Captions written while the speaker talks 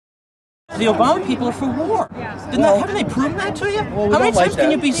the Obama people are for war. Haven't they proven that to you? How many times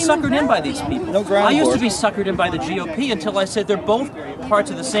can you be suckered in by these people? I used to be suckered in by the GOP until I said they're both parts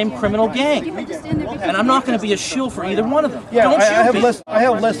of the same criminal gang. And I'm not going to be a shill for either one of them. Yeah, I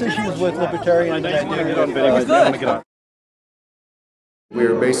have less issues with libertarians than I do.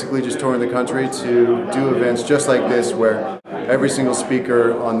 We're basically just touring the country to do events just like this where every single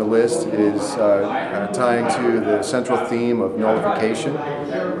speaker on the list is tying to the central theme of nullification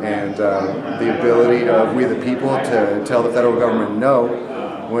and the ability of we the people to tell the federal government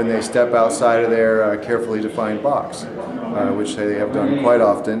no when they step outside of their carefully defined box, which they have done quite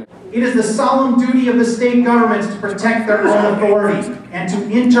often. It is the solemn duty of the state governments to protect their own authorities and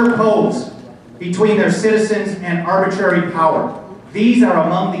to interpose between their citizens and arbitrary power. These are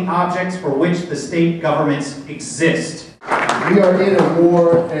among the objects for which the state governments exist. We are in a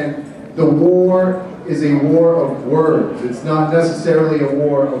war, and the war is a war of words. It's not necessarily a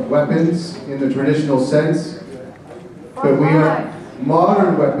war of weapons in the traditional sense, but we have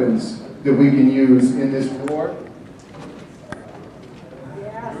modern weapons that we can use in this war.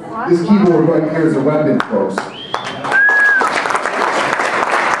 This keyboard right here is a weapon, folks.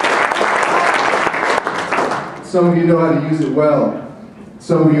 Some of you know how to use it well.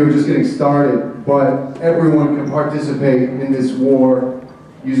 Some of you are just getting started, but everyone can participate in this war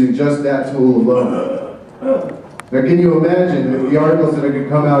using just that tool alone. Now, can you imagine the articles that are going to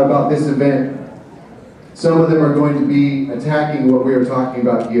come out about this event? Some of them are going to be attacking what we are talking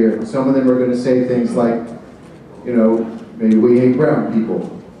about here. Some of them are going to say things like, you know, maybe we hate brown people.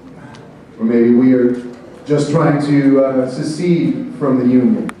 Or maybe we are just trying to secede from the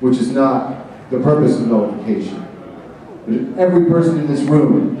Union, which is not the purpose of nullification. But every person in this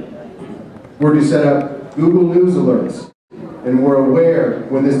room were to set up Google News alerts, and we're aware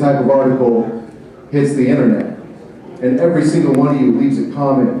when this type of article hits the internet, and every single one of you leaves a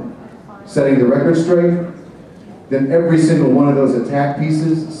comment setting the record straight, then every single one of those attack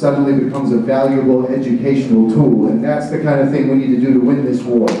pieces suddenly becomes a valuable educational tool, and that's the kind of thing we need to do to win this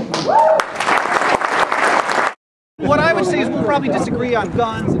war. What I would say is we'll probably disagree on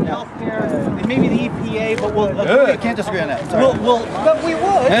guns and healthcare and maybe the EPA, but we'll agree. Can't disagree on that. But we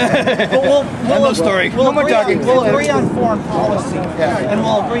would. But we'll agree on foreign policy, and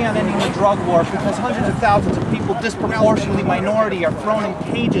we'll agree on ending the drug war because hundreds of thousands of people, disproportionately minority, are thrown in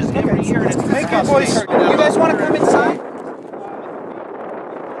cages every year, and it's disgusting. You guys want to come inside?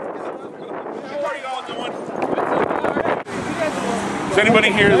 Is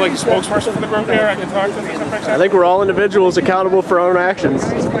anybody here like a spokesperson for the group here? I can talk to. I think we're all individuals accountable for our own actions.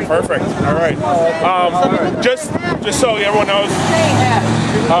 Perfect. All right. Just so everyone knows,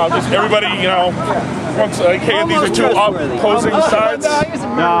 just everybody, you know, once hey, these are two opposing sides.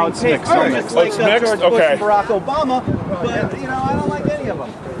 No, it's mixed. Oh, it's mixed. Okay. Barack Obama, but you know, I don't like any of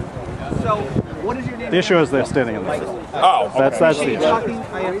them. So, what is your name? The issue is they're standing in the middle. Oh, okay. That's the issue.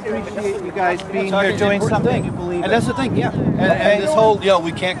 I appreciate you guys being here doing something you believe in. And that's the thing, yeah. And this whole,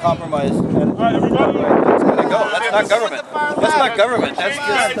 we can't compromise. All right, everybody. It's gotta go. That's not government. That's not government. That's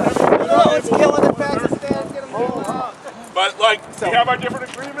just. No, it's killing the Pakistan. Get them all. But like, we have our different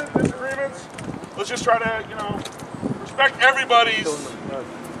disagreements. Let's just try to, you know, respect everybody's.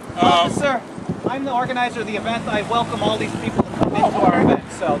 Sir, I'm the organizer of the event. I welcome all these people to come into our event.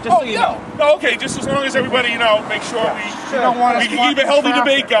 So, just so you know. No, okay, just as long as everybody, you know, make sure we can keep a healthy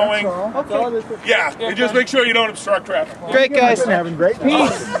debate going. Okay. Yeah, and just make sure you don't obstruct traffic. Great, guys. Having great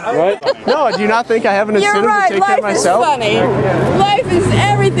peace. Right? No, do you not think I have an incentive to take care of myself? Life is funny. Life is,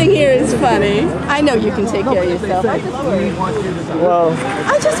 everything here is funny. I know you can take care of yourself. I just worry. Well,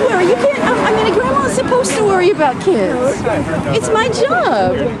 I just worry. You can't, I mean, a grandma's supposed to worry about kids. It's my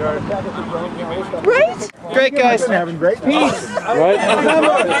job. Right? Great, guys. Having great peace. right?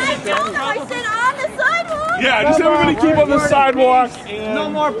 I said on the sidewalk. Yeah, just everybody keep on the sidewalk. No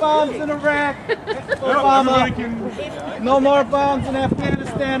more bombs in Iraq, Obama. No more bombs in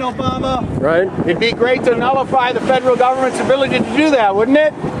Afghanistan, Obama. Right? It'd be great to nullify the federal government's ability to do that, wouldn't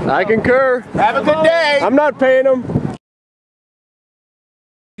it? I concur. Have a good day. I'm not paying them.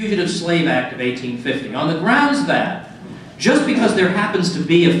 Fugitive Slave Act of 1850 on the grounds that just because there happens to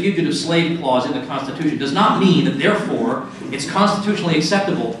be a fugitive slave clause in the Constitution does not mean that therefore it's constitutionally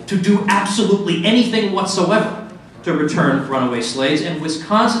acceptable to do absolutely anything whatsoever to return runaway slaves. And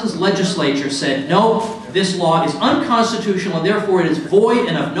Wisconsin's legislature said, no, this law is unconstitutional and therefore it is void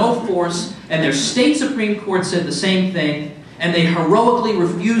and of no force. And their state Supreme Court said the same thing, and they heroically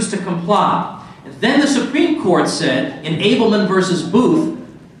refused to comply. And then the Supreme Court said, in Abelman versus Booth,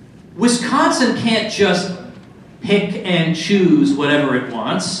 Wisconsin can't just pick and choose whatever it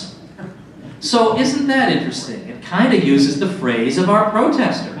wants. So isn't that interesting? It kind of uses the phrase of our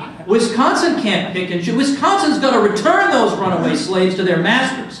protester. Wisconsin can't pick and choose. Wisconsin's going to return those runaway slaves to their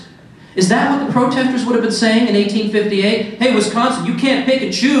masters. Is that what the protesters would have been saying in 1858? Hey, Wisconsin, you can't pick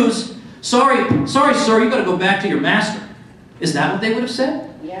and choose. Sorry, sir, you've got to go back to your master. Is that what they would have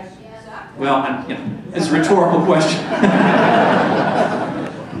said? Yes. Well, it's a rhetorical question.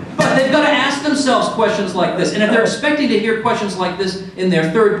 But they've got to ask themselves questions like this. And if they're expecting to hear questions like this in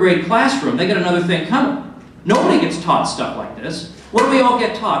their third grade classroom, they got another thing coming. Nobody gets taught stuff like this. What do we all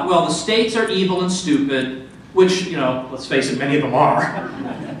get taught? Well, the states are evil and stupid, which, let's face it, many of them are.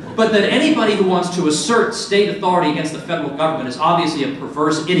 But that anybody who wants to assert state authority against the federal government is obviously a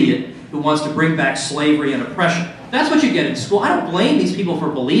perverse idiot who wants to bring back slavery and oppression. That's what you get in school. I don't blame these people for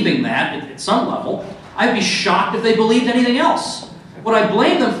believing that at some level. I'd be shocked if they believed anything else. What I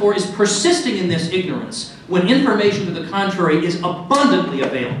blame them for is persisting in this ignorance when information to the contrary is abundantly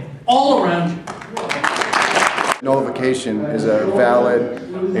available all around you. Nullification is a valid,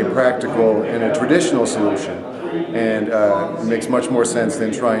 a practical, and a traditional solution. And it makes much more sense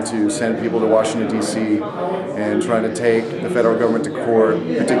than trying to send people to Washington, D.C. and trying to take the federal government to court,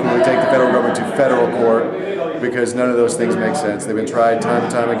 particularly take the federal government to federal court, because none of those things make sense. They've been tried time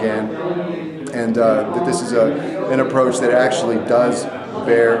and time again, and that this is an approach that actually does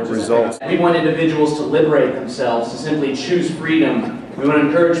bear results. We want individuals to liberate themselves, to simply choose freedom. We want to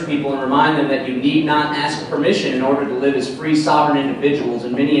encourage people and remind them that you need not ask permission in order to live as free, sovereign individuals.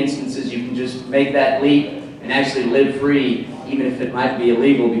 In many instances, you can just make that leap and actually live free, even if it might be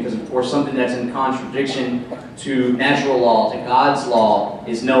illegal, because of course something that's in contradiction to natural law, to God's law,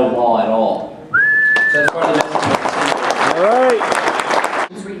 is no law at all. So that's part of the message. All right.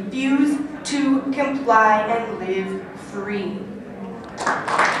 Refuse to comply and live free.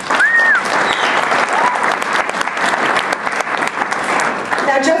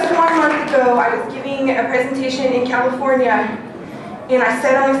 Now, just 1 month ago, I was giving a presentation in California, and I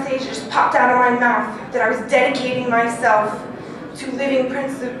said on the stage, it just popped out of my mouth, that I was dedicating myself to living a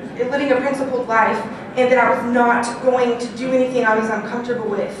principled life, and that I was not going to do anything I was uncomfortable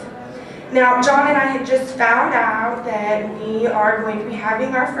with. Now, John and I had just found out that we are going to be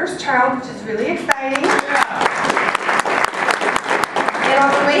having our first child, which is really exciting. And on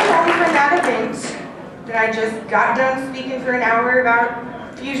the way home from that event, that I just got done speaking for an hour about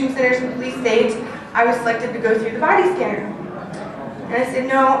fusion centers and police states, I was selected to go through the body scanner. And I said,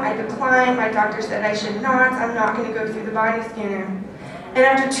 no, I declined. My doctor said I should not. I'm not going to go through the body scanner. And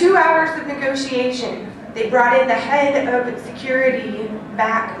after 2 hours of negotiation, they brought in the head of security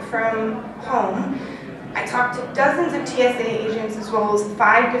back from home. I talked to dozens of TSA agents as well as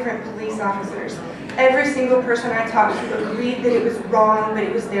 5 different police officers. Every single person I talked to agreed that it was wrong, but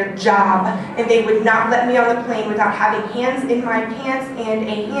it was their job, and they would not let me on the plane without having hands in my pants and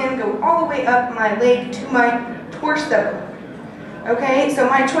a hand go all the way up my leg to my torso. Okay, so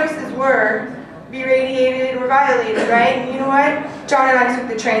my choices were be radiated or violated, right? And you know what? John and I took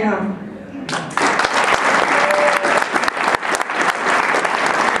the train home.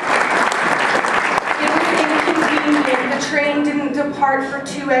 The train didn't depart for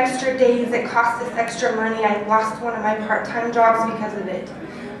 2 extra days. It cost us extra money. I lost one of my part-time jobs because of it.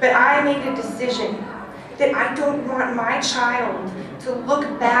 But I made a decision that I don't want my child to look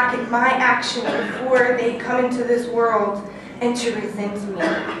back at my actions before they come into this world and to resent me.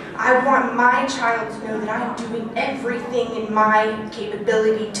 I want my child to know that I'm doing everything in my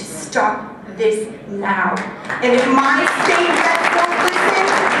capability to stop this now. And if my state reps won't listen,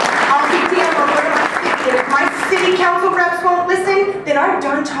 I'll be damned on what am I thinking. If my city council reps won't listen, then I'm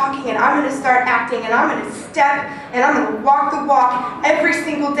done talking and I'm going to start acting and I'm going to step and I'm going to walk the walk every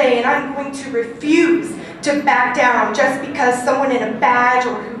single day, and I'm going to refuse to back down just because someone in a badge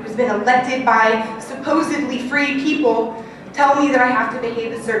or who has been elected by supposedly free people tell me that I have to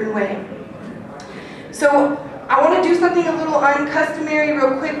behave a certain way. So I want to do something a little uncustomary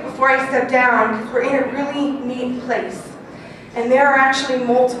real quick before I step down, because we're in a really neat place. And there are actually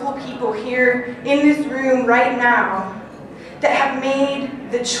multiple people here in this room right now that have made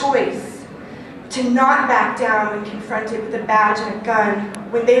the choice to not back down when confronted with a badge and a gun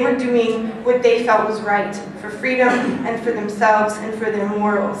when they were doing what they felt was right for freedom and for themselves and for their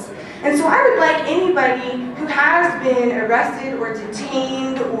morals. And so I would like anybody who has been arrested or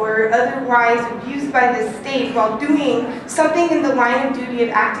detained or otherwise abused by the state while doing something in the line of duty of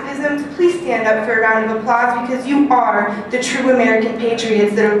activism to please stand up for a round of applause, because you are the true American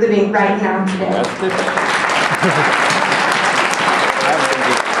patriots that are living right now today.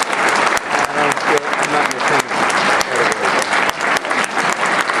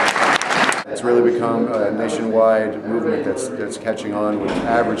 It's really become a nationwide movement that's catching on with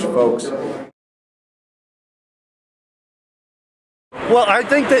average folks. Well, I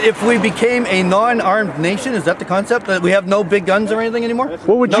think that if we became a non-armed nation, is that the concept, that we have no big guns or anything anymore?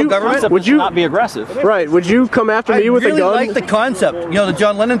 Well, would you not be aggressive? Right. Would you come after me with a gun? I really like the concept. You know, the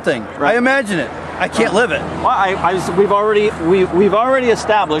John Lennon thing. Right. I imagine it. I can't live it. Well, we've already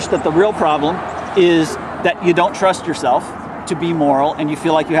established that the real problem is that you don't trust yourself to be moral, and you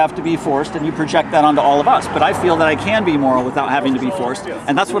feel like you have to be forced, and you project that onto all of us. But I feel that I can be moral without having to be forced,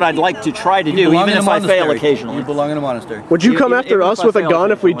 and that's what I'd like to try to do, even if I fail occasionally. You belong in a monastery. Would you come after us with a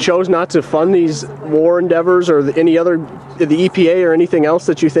gun if we chose not to fund these war endeavors or any other, the EPA or anything else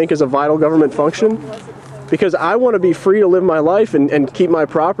that you think is a vital government function? Because I want to be free to live my life and keep my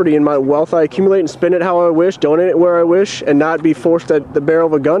property and my wealth I accumulate and spend it how I wish, donate it where I wish, and not be forced at the barrel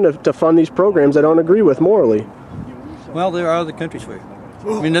of a gun to fund these programs I don't agree with morally. Well, there are other countries for you.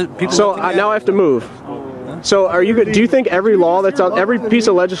 I mean, people. So now I have to move. So are you good? Do you think every law that's on, every piece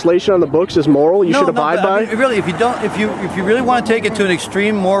of legislation on the books is moral? You should abide by. I mean, really, if you really want to take it to an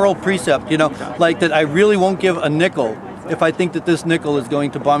extreme moral precept, you know, like that, I really won't give a nickel if I think that this nickel is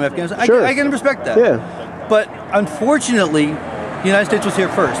going to bomb Afghanistan. Sure. I can respect that. Yeah. But unfortunately, the United States was here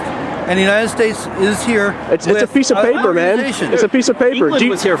first. And the United States is here. It's a piece of paper, man. It's a piece of paper. England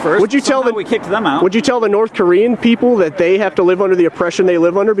was here first. Would you tell we kicked them out? Would you tell the North Korean people that they have to live under the oppression they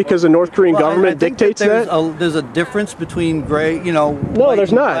live under because the North Korean government dictates that? There's a difference between gray, you know. No,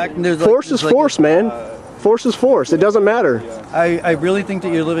 there's not. Force is force, man. Force is force. It doesn't matter. I really think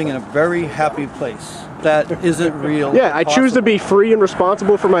that you're living in a very happy place. That isn't real. Yeah, I choose to be free and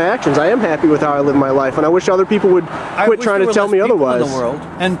responsible for my actions. I am happy with how I live my life, and I wish other people would quit trying to tell me otherwise. In the world,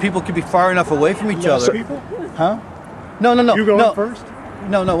 and people could be far enough away from each other. Huh? No. You going first?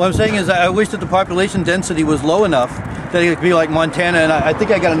 No. What I'm saying is, I wish that the population density was low enough that it could be like Montana, and I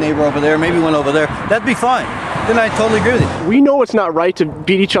think I got a neighbor over there, maybe one over there. That'd be fine. Then I totally agree with you. We know it's not right to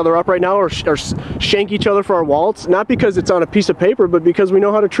beat each other up right now or shank each other for our wallets, not because it's on a piece of paper, but because we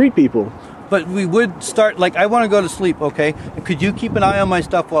know how to treat people. But we would start, like, I want to go to sleep, okay? Could you keep an eye on my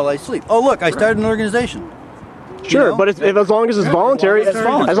stuff while I sleep? Oh, look, I started an organization. Sure, you know? But as long as it's voluntary, as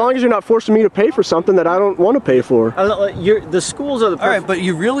long as you're not forcing me to pay for something that I don't want to pay for. The schools are the perfect. All right, but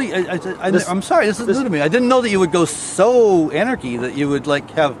you really, I'm sorry, this is new to me. I didn't know that you would go so anarchy that you would,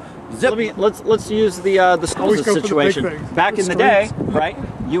 like, have zip. Let's use the schools situation. Back in the day, right?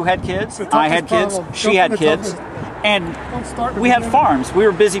 You had kids, I had kids, she had kids. And we had farms. We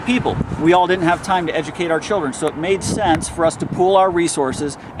were busy people. We all didn't have time to educate our children. So it made sense for us to pool our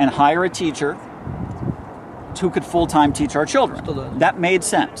resources and hire a teacher who could full-time teach our children. That made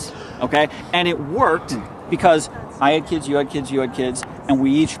sense, okay? And it worked because I had kids, you had kids, you had kids, and we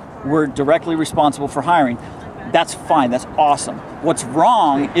each were directly responsible for hiring. That's fine. That's awesome. What's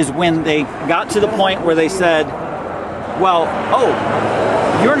wrong is when they got to the point where they said, well,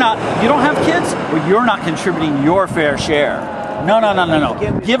 you don't have kids? Well, you're not contributing your fair share.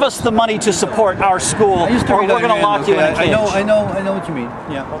 No. Give us the money to support our school, or we're going to lock you in a cage. I know what you mean.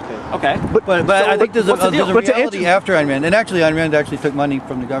 Yeah. Okay. But I think there's a reality after Ayn Rand, and actually Ayn Rand actually took money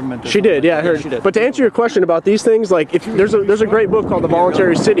from the government. She did, yeah, I heard. She did. But to answer your question about these things, like if there's a great book called The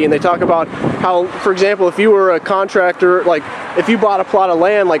Voluntary City, and they talk about how, for example, if you were a contractor, like if you bought a plot of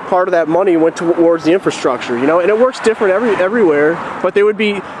land, like part of that money went towards the infrastructure, you know, and it works different everywhere. But they would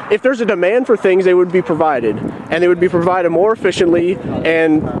be, if there's a demand for things, they would be provided, and they would be provided more efficiently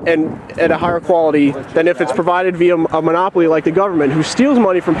and at a higher quality than if it's provided via a monopoly like the government, who steals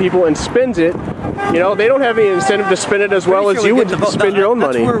money from people and spends it. You know, they don't have any incentive to spend it as well as you would spend your own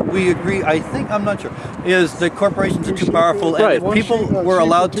money. That's where we agree, I think, I'm not sure, is that corporations are too powerful, and if people were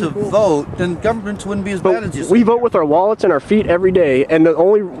allowed to vote, then governments wouldn't be as bad as you say. We vote with our wallets and our feet every day, and the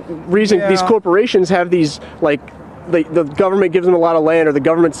only reason these corporations have these, like, the government gives them a lot of land, or the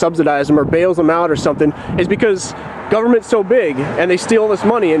government subsidizes them or bails them out or something, is because government's so big and they steal this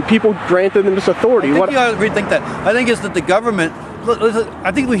money and people grant them this authority. I think you ought to rethink that. I think it's that the government,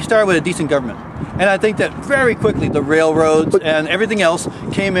 I think we started with a decent government, and I think that very quickly the railroads and everything else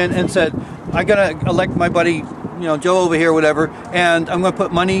came in and said, I gotta elect my buddy, you know, Joe over here, whatever, and I'm going to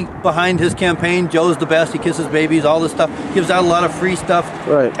put money behind his campaign. Joe's the best. He kisses babies, all this stuff. Gives out a lot of free stuff.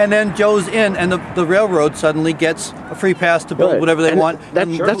 Right. And then Joe's in, and the railroad suddenly gets a free pass to build whatever they want.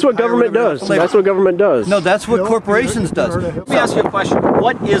 That's what government does. That's what government does. No, that's what corporations does. Let me ask you a question.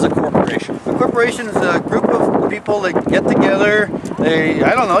 What is a corporation? A corporation is a group of people that get together. They,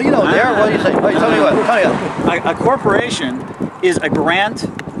 I don't know, you know, there. What do you say? Wait, tell me what. A corporation is a grant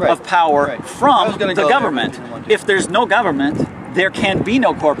of power from the government. If there's no government, there can be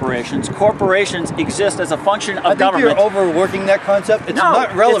no corporations. Corporations exist as a function of government. I think you're overworking that concept. It's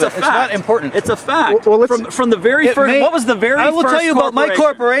not relevant. It's not important. It's a fact. Well, from the very first, what was the very first I will tell you about my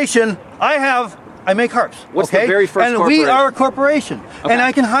corporation. I have I make harps. What's okay? the very first And corporation? we are a corporation, Okay. and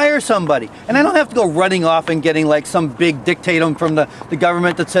I can hire somebody, and I don't have to go running off and getting like some big dictatum from the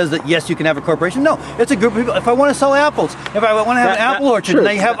government that says that yes, you can have a corporation. No, it's a group of people. If I want to sell apples, if I want to have an apple orchard, and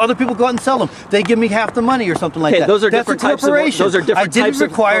I have other people go out and sell them, they give me half the money or something like that. Those are That's different a types of. corporation. Those are different I didn't types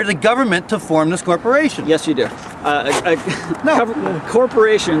of. require the government to form this corporation. Yes, you do.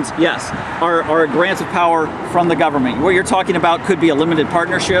 Corporations, yes, are grants of power from the government. What you're talking about could be a limited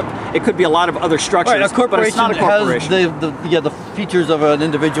partnership. It could be a lot of other structures. Right, a corporation but it's not a corporation. has the features of an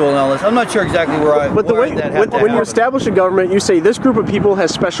individual and all this. I'm not sure exactly where I. But the way when you establish a government, you say this group of people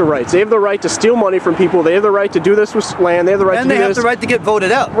has special rights. They have the right to steal money from people. They have the right to do this with land. They have the right to do this. And they have the right to get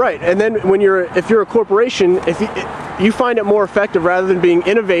voted out. Right. And then if you're a corporation, if you find it more effective rather than being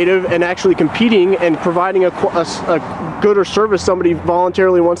innovative and actually competing and providing a good or service somebody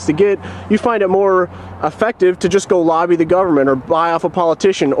voluntarily wants to get, you find it more effective to just go lobby the government or buy off a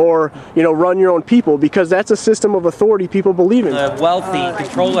politician or run your own people, because that's a system of authority people believe in. The wealthy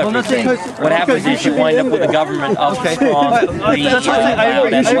control everything. What happens is you wind up with a government of strong, and wealthy.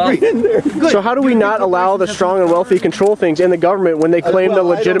 So how do we not allow the strong and wealthy control things in the government when they claim the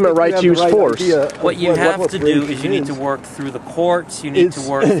legitimate right to use force? What you have to do is you need to work through the courts, you need to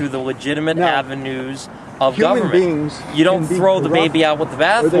work through the legitimate avenues of government. You don't throw the baby out with the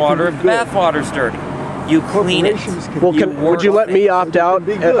bathwater if the bathwater's dirty. You clean it. Well, would you let me opt out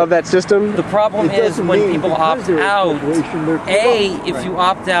of that system? The problem is when people opt out, if you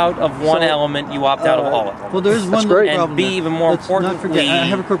opt out of one element, you opt out of all of them. Well, there's one And problem B, there. even more Let's not importantly, forget, I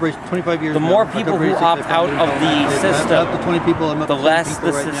have a corporation 25 years the now. more My people who corporation opt is out of the system, up to 20 people, I'm up the to less 20 the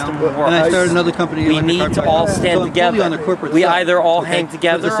people right system now. works. And I started another company. We need to all stand together. We either all hang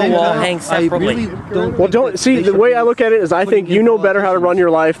together or we'll all hang separately. Well, don't see the way I look at it is I think you know better how to run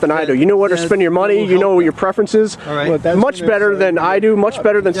your life than I do. You know where to spend your money. You know your preferences. Much better than I do. Much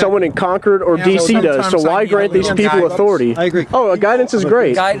better than someone in Concord or DC does. So why grant these people authority? I agree. Oh, guidance is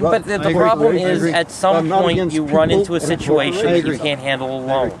great. But the problem is, at some point, you run into a situation that you can't handle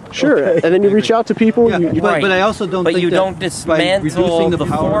alone. Sure, and then you reach out to people. Right. But I also don't. But think you that don't dismantle the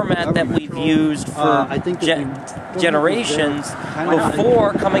power format that we've used for generations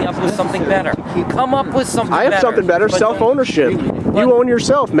before coming up with something better. Come up with something better. I have something better. Self-ownership. You own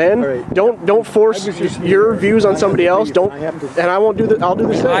yourself, man. Don't force your views on somebody else. Don't. And I won't do that. I'll do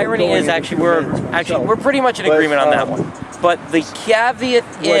the same. The irony is we're pretty much in agreement on that one. But the caveat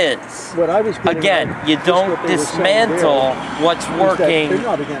is, again, you don't dismantle what's working.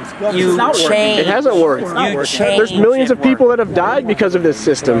 You change. It hasn't worked. You change. There's millions of people that have died because of this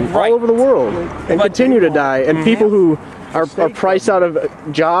system all over the world and continue to die. And people who are priced out of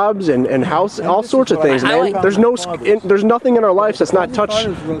jobs and house, all sorts of things, man. There's nothing in our lives that's not touched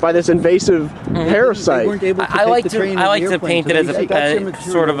by this invasive parasite. I like to paint it as a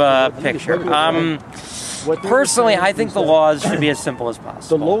sort of a picture. Personally, I think the laws should be as simple as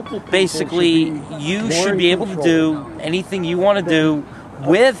possible. Basically, you should be able to do anything you want to do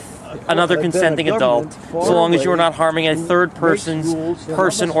with another consenting adult, so long as you're not harming a third person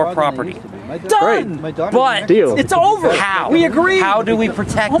or property. Done! But Deal. It's over. How? We agree. How do we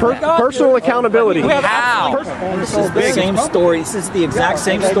protect that? Personal accountability. How? This is the same story. This is the exact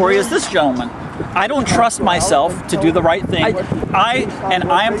same story as this gentleman. I don't trust myself to do the right thing. I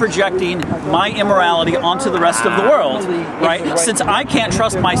am projecting my immorality onto the rest of the world, right? Since I can't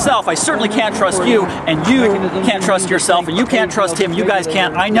trust myself, I certainly can't trust you, and you can't trust yourself, and you can't trust him. You guys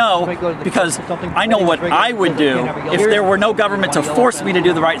can't. I know, because I know what I would do if there were no government to force me to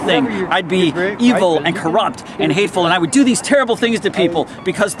do the right thing. I'd be evil and corrupt and hateful, and I would do these terrible things to people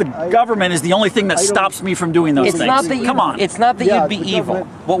because the government is the only thing that stops me from doing those things. Come on. It's not that you'd be evil.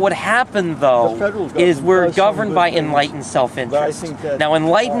 What would happen, though, is we're governed by enlightened self-interest. Now,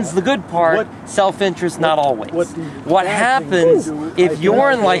 enlightened's the good part, self-interest not always. What happens if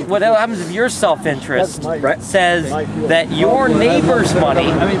your self-interest says that your neighbor's money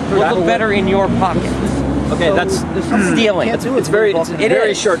will look better in your pocket? Okay, that's stealing. It's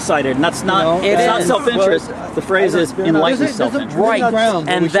very short-sighted, and that's not self-interest. The phrase is enlightened self-interest. Right,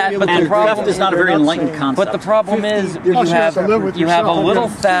 and theft is not a very enlightened concept. But the problem is you have a little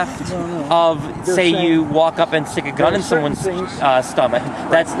theft of, say, you walk up and stick a gun in someone's stomach.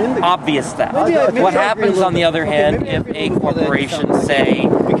 That's obvious theft. What happens, on the other hand, if a corporation, say,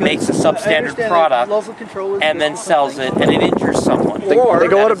 makes a substandard product and then sells it and it injures someone? They go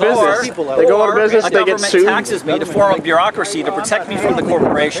out of business. They go out of business. They get sued. Taxes me to form a bureaucracy to protect me from the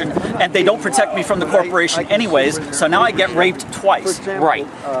corporation, and they don't protect me from the corporation anyways, so now I get raped twice. Right.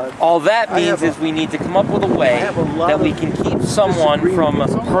 All that means is we need to come up with a way that we can keep someone from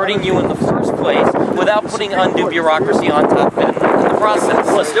hurting you in the first place without putting undue bureaucracy on top of it in the process.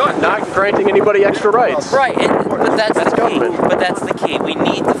 Let's do it. Not granting anybody extra rights. Right, but that's the key. But that's the key. We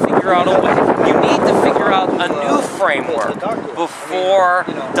need to figure out a way. You need to figure out a new framework before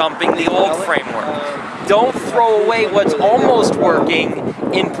dumping the old framework. Don't throw away what's almost working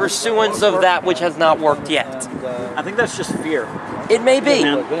in pursuance of that which has not worked yet. I think that's just fear. It may be.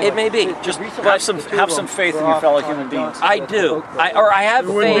 It may be. Just have some faith in your fellow human beings. I do. I have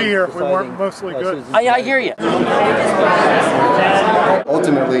faith. We wouldn't be here if we weren't mostly good. I hear you.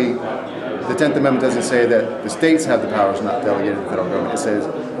 Ultimately, the 10th Amendment doesn't say that the states have the powers not delegated to the federal government. It says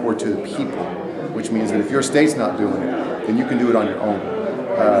we're to the people, which means that if your state's not doing it, then you can do it on your own.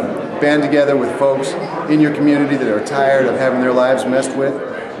 Band together with folks in your community that are tired of having their lives messed with,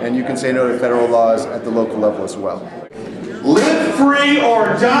 and you can say no to federal laws at the local level as well. Live free or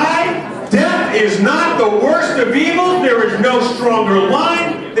die. Death is not the worst of evils. There is no stronger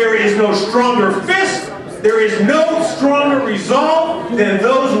line. There is no stronger fist. There is no stronger resolve than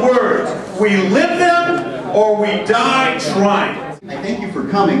those words. We live them or we die trying. I thank you for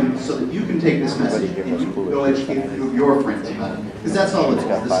coming so that you can take this message and you can go educate your friends about it. Because that's all it is.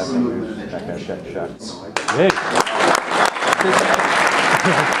 This is a movement of education.